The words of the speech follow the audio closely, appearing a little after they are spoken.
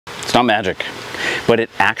not magic, but it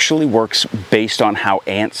actually works based on how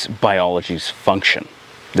ants' biologies function.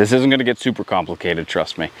 This isn't going to get super complicated,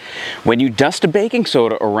 trust me. When you dust a baking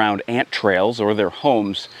soda around ant trails or their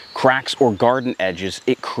homes, cracks, or garden edges,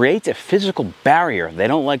 it creates a physical barrier they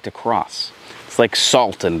don't like to cross. It's like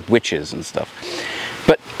salt and witches and stuff.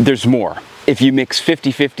 But there's more. If you mix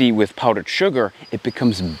 50-50 with powdered sugar, it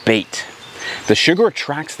becomes bait. The sugar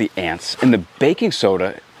attracts the ants, and the baking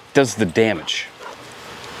soda does the damage.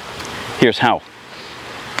 Here's how.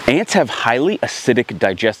 Ants have highly acidic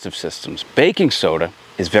digestive systems. Baking soda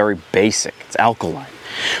is very basic. It's alkaline.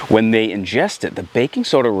 When they ingest it, the baking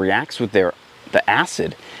soda reacts with the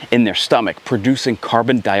acid in their stomach, producing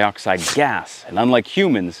carbon dioxide gas. And unlike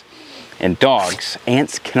humans and dogs,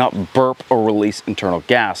 ants cannot burp or release internal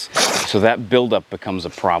gas, so that buildup becomes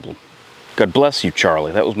a problem. God bless you,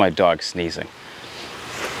 Charlie. That was my dog sneezing.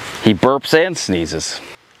 He burps and sneezes.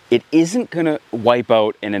 It isn't going to wipe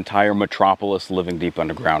out an entire metropolis living deep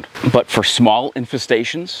underground. But for small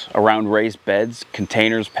infestations around raised beds,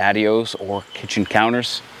 containers, patios, or kitchen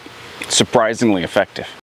counters, it's surprisingly effective.